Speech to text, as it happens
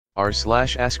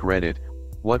r/AskReddit,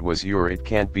 what was your "it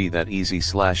can't be that easy"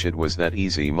 / "it was that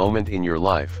easy" moment in your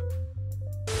life?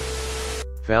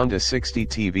 Found a 60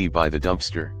 TV by the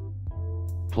dumpster.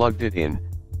 Plugged it in,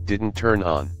 didn't turn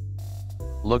on.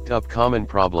 Looked up common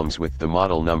problems with the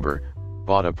model number,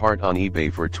 bought a part on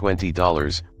eBay for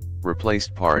 $20,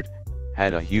 replaced part,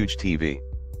 had a huge TV.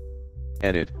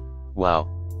 Edit, wow,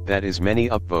 that is many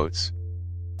upvotes.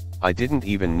 I didn't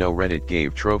even know Reddit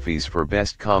gave trophies for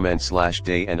best comment /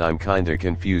 day, and I'm kinda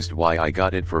confused why I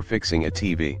got it for fixing a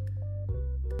TV.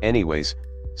 Anyways,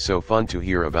 so fun to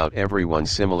hear about everyone's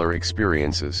similar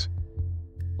experiences.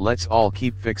 Let's all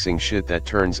keep fixing shit that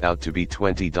turns out to be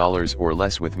 $20 or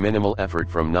less with minimal effort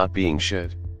from not being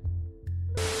shit.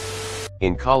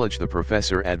 In college, the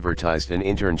professor advertised an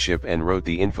internship and wrote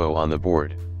the info on the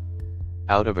board.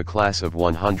 Out of a class of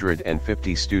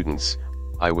 150 students,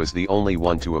 I was the only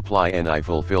one to apply, and I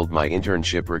fulfilled my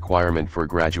internship requirement for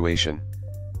graduation.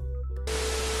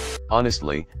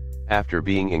 Honestly, after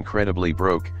being incredibly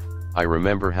broke, I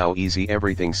remember how easy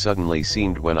everything suddenly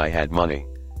seemed when I had money.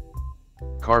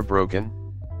 Car broken?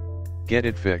 Get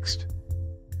it fixed.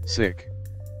 Sick?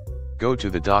 Go to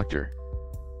the doctor.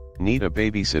 Need a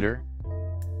babysitter?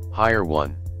 Hire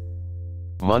one.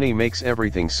 Money makes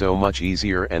everything so much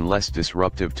easier and less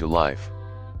disruptive to life.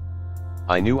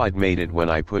 I knew I'd made it when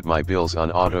I put my bills on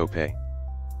autopay.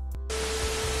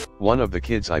 One of the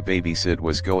kids I babysit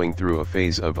was going through a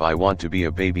phase of "I want to be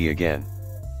a baby again."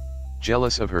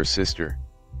 Jealous of her sister.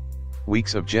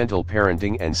 Weeks of gentle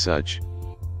parenting and such.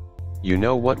 You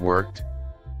know what worked?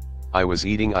 I was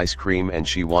eating ice cream and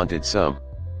she wanted some.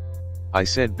 I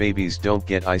said, "Babies don't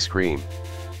get ice cream."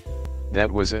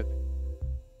 That was it.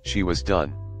 She was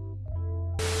done.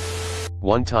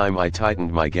 One time I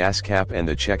tightened my gas cap and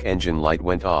the check engine light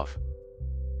went off.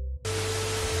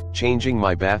 Changing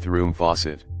my bathroom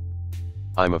faucet.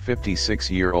 I'm a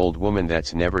 56-year-old woman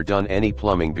that's never done any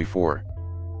plumbing before.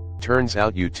 Turns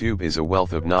out YouTube is a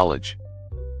wealth of knowledge.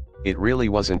 It really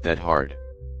wasn't that hard.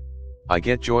 I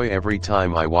get joy every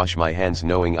time I wash my hands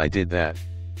knowing I did that.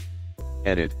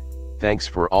 Edit, thanks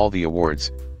for all the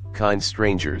awards, kind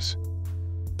strangers.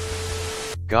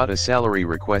 Got a salary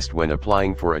request when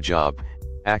applying for a job,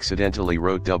 accidentally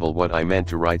wrote double what I meant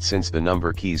to write since the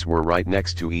number keys were right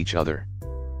next to each other.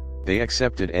 They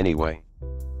accepted anyway.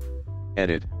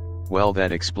 Edit, well,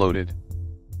 that exploded.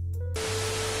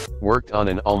 Worked on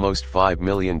an almost $5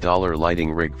 million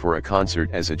lighting rig for a concert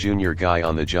as a junior guy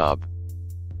on the job.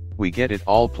 We get it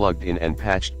all plugged in and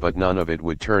patched, but none of it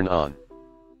would turn on.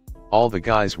 All the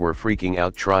guys were freaking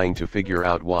out trying to figure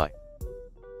out why.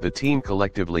 The team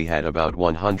collectively had about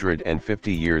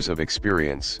 150 years of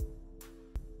experience.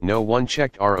 No one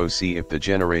checked ROC if the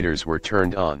generators were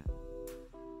turned on.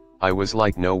 I was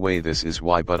like, no way this is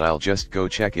why, but I'll just go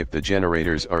check if the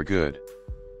generators are good.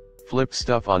 Flip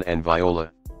stuff on and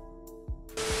Viola.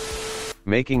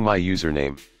 Making my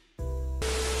username.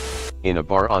 In a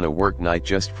bar on a work night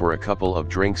just for a couple of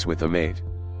drinks with a mate.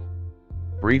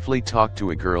 Briefly talked to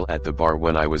a girl at the bar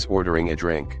when I was ordering a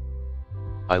drink.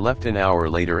 I left an hour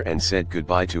later and said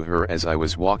goodbye to her as I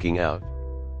was walking out.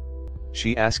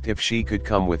 She asked if she could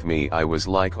come with me. I was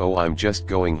like, "Oh, I'm just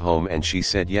going home," and she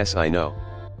said, "Yes, I know."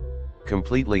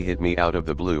 Completely hit me out of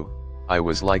the blue. I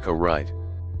was like, "Oh right.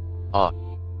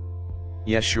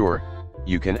 Yeah, sure,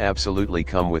 you can absolutely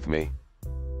come with me."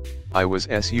 I was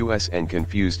sus and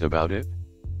confused about it.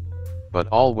 But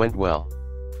all went well.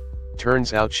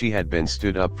 Turns out she had been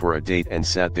stood up for a date and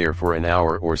sat there for an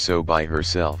hour or so by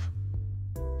herself.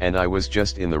 And I was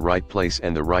just in the right place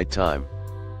and the right time.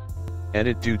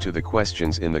 Edit, due to the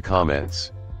questions in the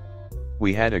comments.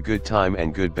 We had a good time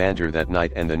and good banter that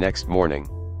night and the next morning.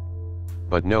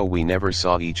 But no, we never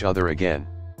saw each other again.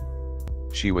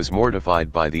 She was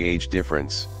mortified by the age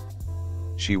difference.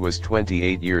 She was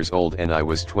 28 years old and I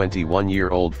was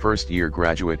 21-year-old first-year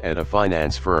graduate at a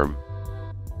finance firm.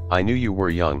 I knew you were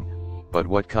young, but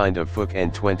what kind of fuck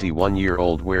and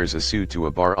 21-year-old wears a suit to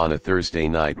a bar on a Thursday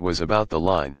night was about the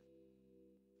line.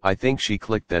 I think she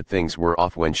clicked that things were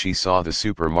off when she saw the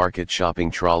supermarket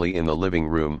shopping trolley in the living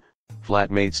room,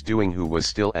 flatmates doing who was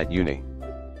still at uni.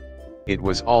 It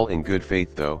was all in good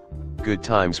faith though, good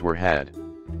times were had.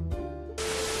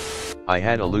 I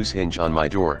had a loose hinge on my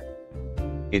door.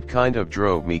 It kind of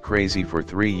drove me crazy for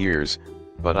 3 years,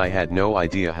 but I had no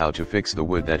idea how to fix the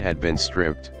wood that had been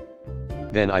stripped.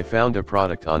 Then I found a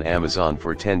product on Amazon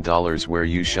for $10 where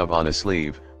you shove on a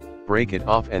sleeve, break it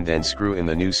off and then screw in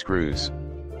the new screws.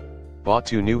 Bought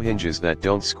 2 new hinges that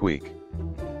don't squeak.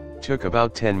 Took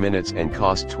about 10 minutes and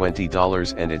cost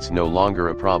 $20 and it's no longer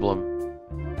a problem.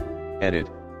 Edit,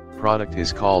 product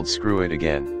is called Screw It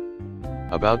Again.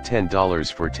 About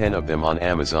 $10 for 10 of them on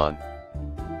Amazon.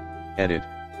 Edit.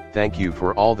 Thank you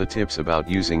for all the tips about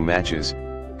using matches,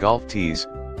 golf tees,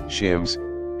 shims,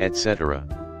 etc.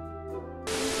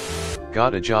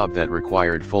 Got a job that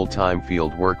required full-time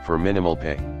field work for minimal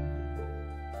pay.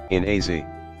 In AZ.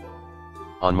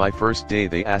 On my first day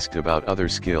they asked about other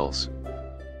skills.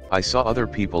 I saw other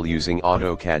people using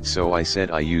AutoCAD, so I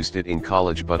said I used it in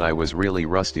college but I was really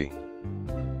rusty.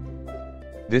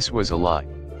 This was a lie.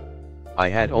 I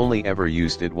had only ever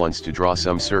used it once to draw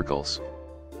some circles.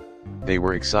 They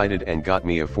were excited and got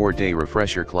me a 4-day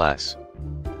refresher class.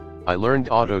 I learned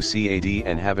AutoCAD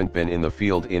and haven't been in the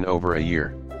field in over a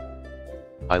year.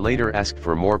 I later asked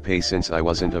for more pay since I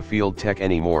wasn't a field tech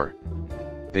anymore.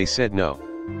 They said no.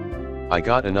 I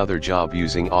got another job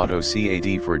using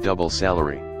AutoCAD for double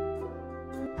salary.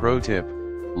 Pro tip: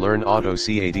 learn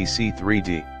AutoCAD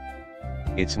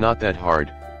C3D. It's not that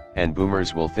hard, and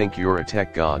boomers will think you're a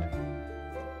tech god.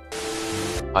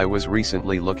 I was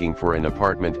recently looking for an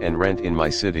apartment, and rent in my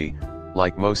city,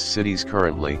 like most cities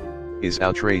currently, is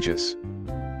outrageous.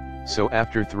 So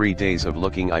after 3 days of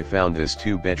looking I found this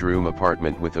 2-bedroom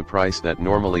apartment with a price that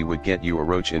normally would get you a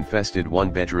roach-infested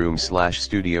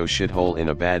 1-bedroom/studio shithole in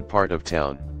a bad part of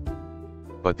town.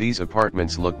 But these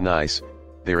apartments look nice,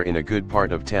 they're in a good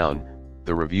part of town,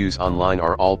 the reviews online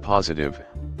are all positive.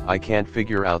 I can't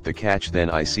figure out the catch. Then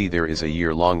I see there is a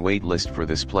year-long wait list for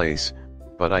this place,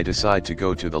 but I decide to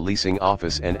go to the leasing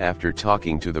office, and after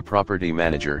talking to the property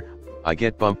manager, I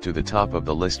get bumped to the top of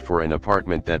the list for an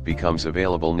apartment that becomes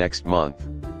available next month.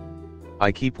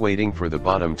 I keep waiting for the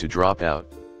bottom to drop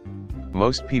out.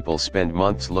 Most people spend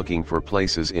months looking for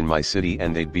places in my city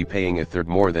and they'd be paying a third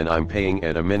more than I'm paying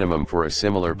at a minimum for a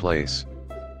similar place.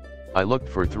 I looked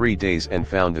for 3 days and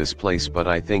found this place, but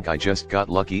I think I just got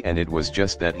lucky and it was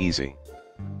just that easy.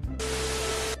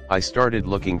 I started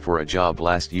looking for a job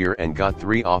last year and got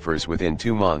 3 offers within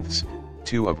 2 months,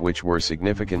 2 of which were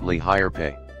significantly higher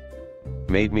pay.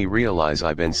 Made me realize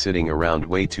I've been sitting around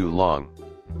way too long.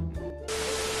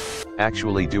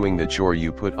 Actually doing the chore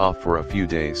you put off for a few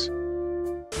days.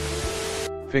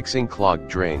 Fixing clogged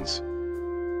drains.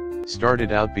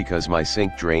 Started out because my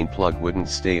sink drain plug wouldn't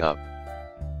stay up.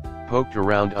 Poked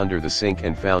around under the sink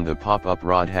and found the pop-up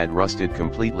rod had rusted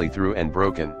completely through and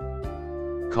broken.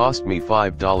 Cost me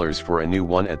 $5 for a new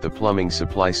one at the plumbing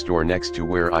supply store next to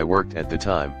where I worked at the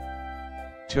time.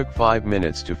 Took 5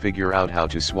 minutes to figure out how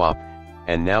to swap,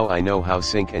 and now I know how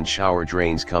sink and shower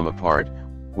drains come apart,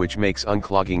 which makes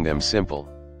unclogging them simple.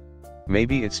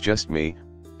 Maybe it's just me,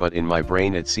 but in my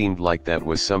brain it seemed like that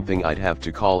was something I'd have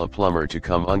to call a plumber to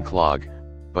come unclog,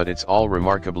 but it's all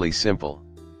remarkably simple.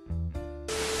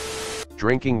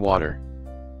 Drinking water.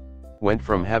 Went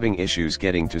from having issues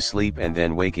getting to sleep and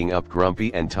then waking up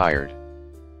grumpy and tired.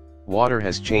 Water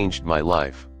has changed my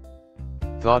life.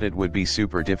 Thought it would be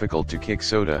super difficult to kick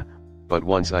soda, but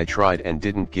once I tried and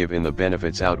didn't give in, the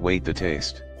benefits outweighed the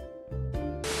taste.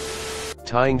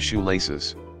 Tying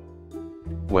shoelaces.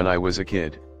 When I was a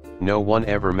kid, no one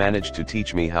ever managed to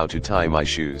teach me how to tie my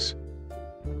shoes.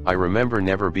 I remember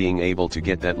never being able to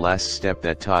get that last step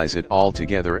that ties it all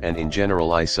together, and in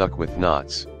general I suck with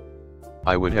knots.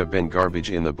 I would have been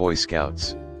garbage in the Boy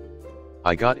Scouts.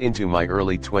 I got into my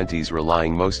early 20s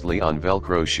relying mostly on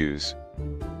Velcro shoes.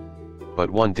 But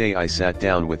one day I sat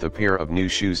down with a pair of new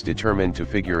shoes determined to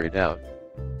figure it out.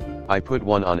 I put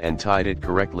one on and tied it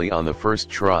correctly on the first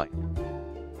try.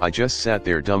 I just sat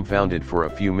there dumbfounded for a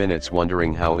few minutes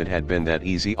wondering how it had been that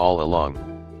easy all along.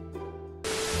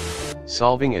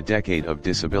 Solving a decade of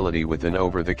disability with an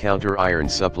over-the-counter iron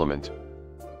supplement.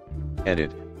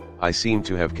 Edit. I seem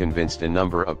to have convinced a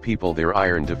number of people they're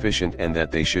iron deficient and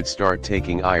that they should start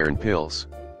taking iron pills.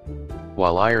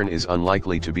 While iron is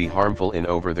unlikely to be harmful in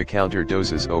over-the-counter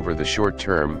doses over the short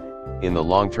term, in the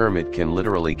long term it can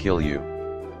literally kill you.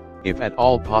 If at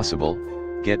all possible,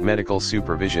 get medical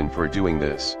supervision for doing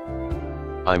this.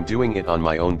 I'm doing it on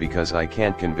my own because I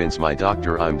can't convince my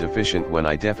doctor I'm deficient when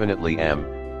I definitely am,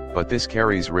 but this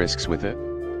carries risks with it.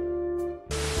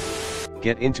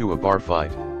 Get into a bar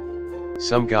fight.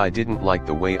 Some guy didn't like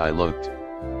the way I looked.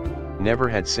 Never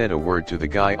had said a word to the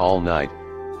guy all night.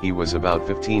 He was about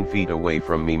 15 feet away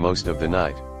from me most of the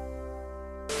night.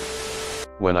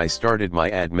 When I started my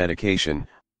ad medication,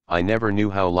 I never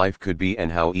knew how life could be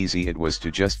and how easy it was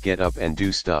to just get up and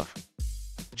do stuff.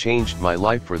 Changed my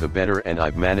life for the better, and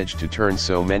I've managed to turn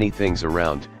so many things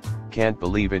around. Can't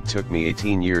believe it took me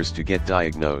 18 years to get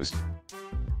diagnosed.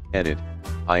 Edit.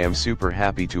 I am super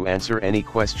happy to answer any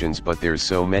questions, but there's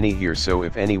so many here, so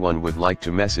if anyone would like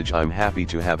to message, I'm happy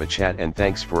to have a chat, and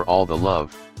thanks for all the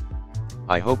love.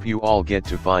 I hope you all get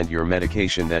to find your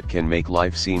medication that can make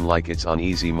life seem like it's on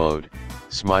easy mode.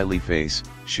 smiley face,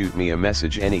 shoot me a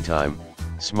message anytime,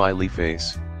 smiley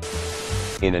face.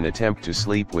 In an attempt to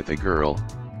sleep with a girl,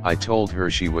 I told her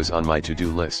she was on my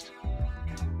to-do list.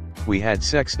 We had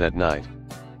sex that night.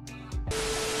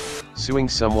 Suing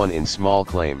someone in small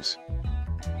claims.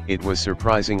 It was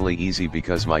surprisingly easy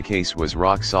because my case was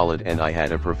rock solid and I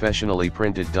had a professionally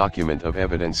printed document of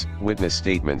evidence, witness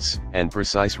statements, and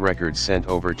precise records sent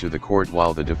over to the court,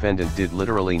 while the defendant did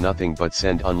literally nothing but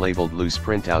send unlabeled loose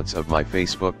printouts of my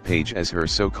Facebook page as her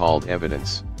so-called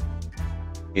evidence.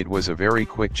 It was a very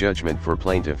quick judgment for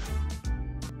plaintiff.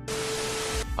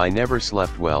 I never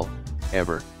slept well,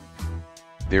 ever.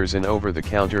 There's an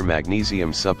over-the-counter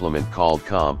magnesium supplement called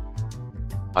Calm.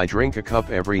 I drink a cup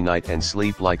every night and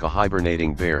sleep like a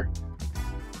hibernating bear.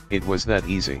 It was that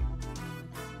easy.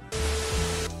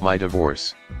 My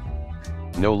divorce.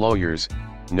 No lawyers,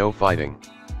 no fighting.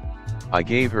 I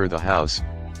gave her the house,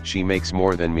 she makes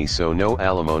more than me, so no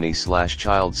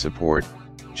alimony/child support,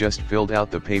 just filled out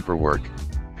the paperwork,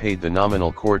 paid the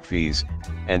nominal court fees,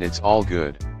 and it's all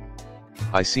good.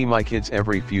 I see my kids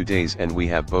every few days and we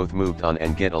have both moved on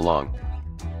and get along.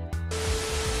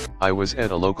 I was at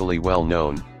a locally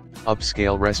well-known,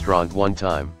 upscale restaurant one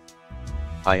time.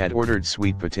 I had ordered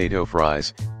sweet potato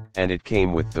fries, and it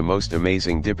came with the most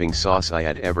amazing dipping sauce I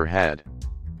had ever had.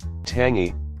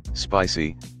 Tangy,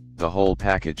 spicy, the whole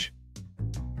package.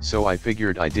 So I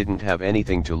figured I didn't have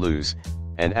anything to lose,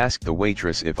 and asked the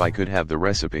waitress if I could have the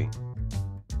recipe.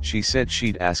 She said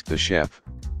she'd ask the chef,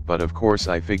 but of course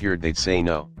I figured they'd say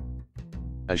no.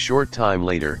 A short time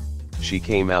later, she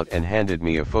came out and handed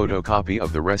me a photocopy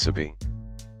of the recipe.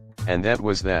 And that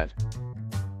was that.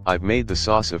 I've made the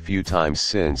sauce a few times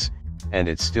since, and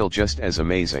it's still just as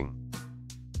amazing.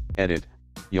 Edit,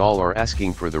 y'all are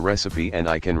asking for the recipe and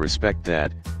I can respect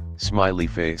that, smiley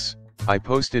face. I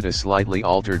posted a slightly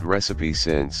altered recipe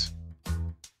since.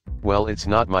 Well, it's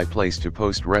not my place to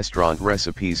post restaurant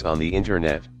recipes on the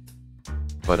internet.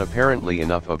 But apparently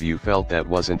enough of you felt that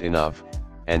wasn't enough,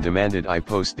 and demanded I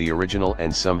post the original,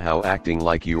 and somehow acting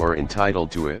like you are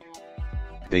entitled to it.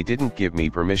 They didn't give me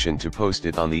permission to post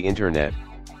it on the internet,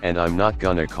 and I'm not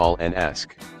gonna call and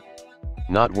ask.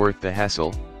 Not worth the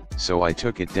hassle, so I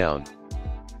took it down.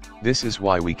 This is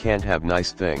why we can't have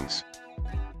nice things.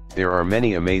 There are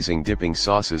many amazing dipping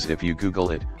sauces. If you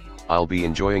Google it, I'll be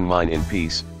enjoying mine in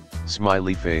peace,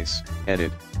 smiley face.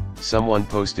 Edit, someone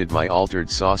posted my altered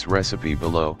sauce recipe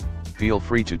below, feel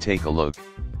free to take a look.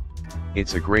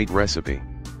 It's a great recipe.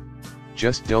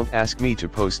 Just don't ask me to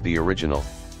post the original.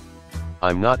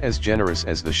 I'm not as generous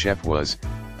as the chef was,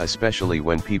 especially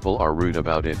when people are rude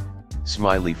about it,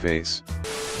 smiley face.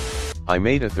 I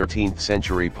made a 13th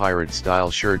century pirate style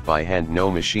shirt by hand,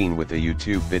 no machine, with a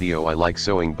YouTube video. I like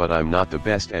sewing but I'm not the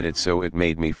best at it, so it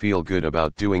made me feel good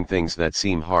about doing things that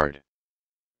seem hard.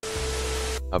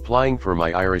 Applying for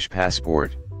my Irish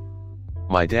passport.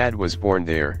 My dad was born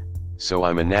there, so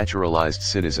I'm a naturalized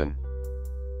citizen.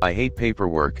 I hate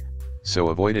paperwork, so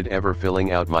avoided ever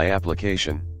filling out my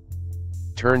application.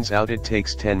 Turns out it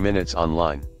takes 10 minutes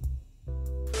online.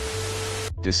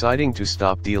 Deciding to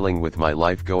stop dealing with my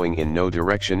life going in no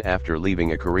direction after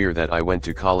leaving a career that I went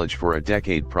to college for a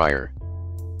decade prior.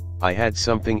 I had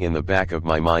something in the back of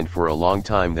my mind for a long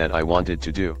time that I wanted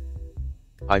to do.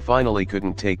 I finally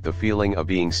couldn't take the feeling of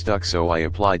being stuck, so I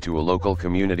applied to a local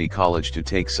community college to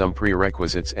take some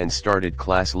prerequisites and started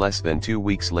class less than 2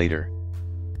 weeks later.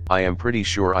 I am pretty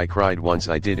sure I cried once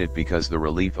I did it, because the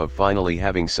relief of finally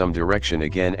having some direction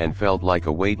again and felt like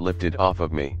a weight lifted off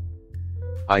of me.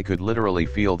 I could literally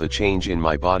feel the change in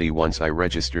my body once I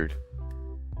registered.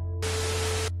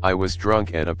 I was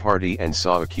drunk at a party and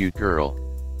saw a cute girl.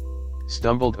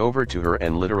 Stumbled over to her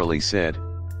and literally said,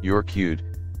 "You're cute,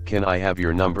 can I have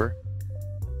your number?"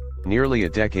 Nearly a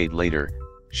decade later,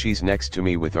 she's next to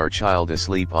me with our child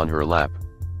asleep on her lap.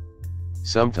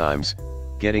 Sometimes,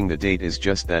 getting the date is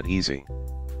just that easy.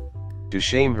 To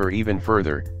shame her even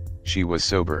further, she was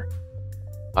sober.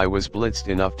 I was blitzed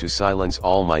enough to silence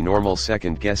all my normal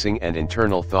second-guessing and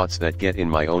internal thoughts that get in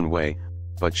my own way,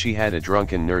 but she had a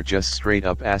drunken nerve just straight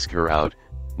up ask her out,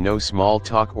 no small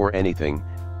talk or anything,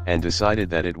 and decided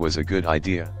that it was a good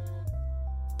idea.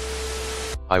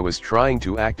 I was trying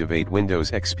to activate Windows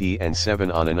XP and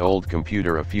 7 on an old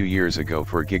computer a few years ago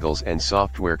for giggles and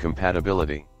software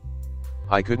compatibility.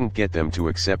 I couldn't get them to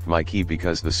accept my key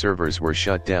because the servers were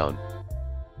shut down.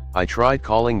 I tried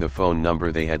calling the phone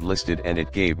number they had listed and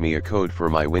it gave me a code for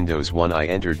my Windows 1. I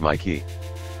entered my key.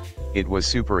 It was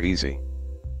super easy.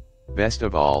 Best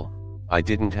of all, I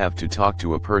didn't have to talk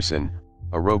to a person,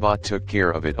 a robot took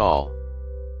care of it all.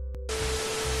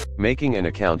 Making an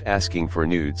account asking for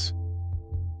nudes.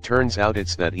 Turns out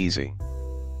it's that easy.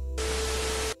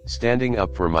 Standing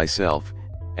up for myself,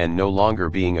 and no longer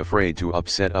being afraid to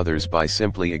upset others by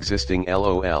simply existing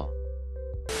LOL.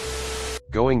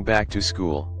 Going back to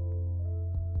school.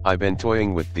 I've been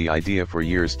toying with the idea for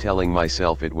years, telling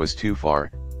myself it was too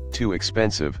far, too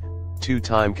expensive, too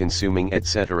time-consuming,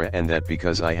 etc., and that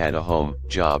because I had a home,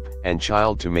 job, and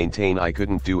child to maintain I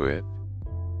couldn't do it.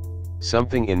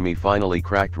 Something in me finally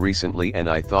cracked recently and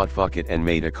I thought fuck it and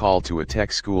made a call to a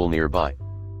tech school nearby.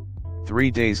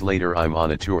 3 days later I'm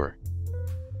on a tour.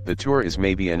 The tour is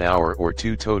maybe an hour or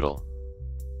two total.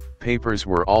 Papers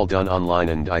were all done online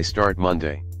and I start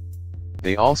Monday.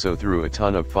 They also threw a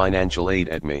ton of financial aid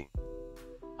at me.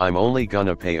 I'm only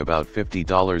gonna pay about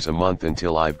 $50 a month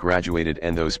until I've graduated,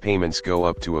 and those payments go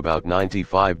up to about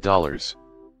 $95.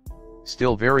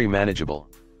 Still very manageable.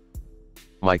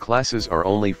 My classes are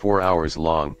only 4 hours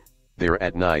long, they're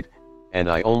at night, and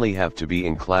I only have to be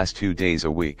in class 2 days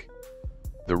a week.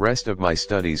 The rest of my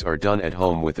studies are done at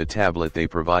home with a tablet they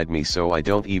provide me, so I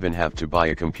don't even have to buy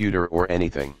a computer or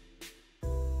anything.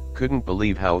 Couldn't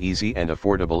believe how easy and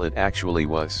affordable it actually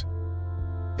was.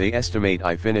 They estimate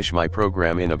I finish my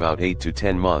program in about 8 to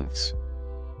 10 months.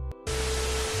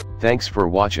 Thanks for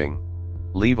watching.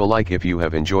 Leave a like if you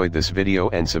have enjoyed this video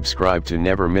and subscribe to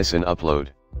never miss an upload.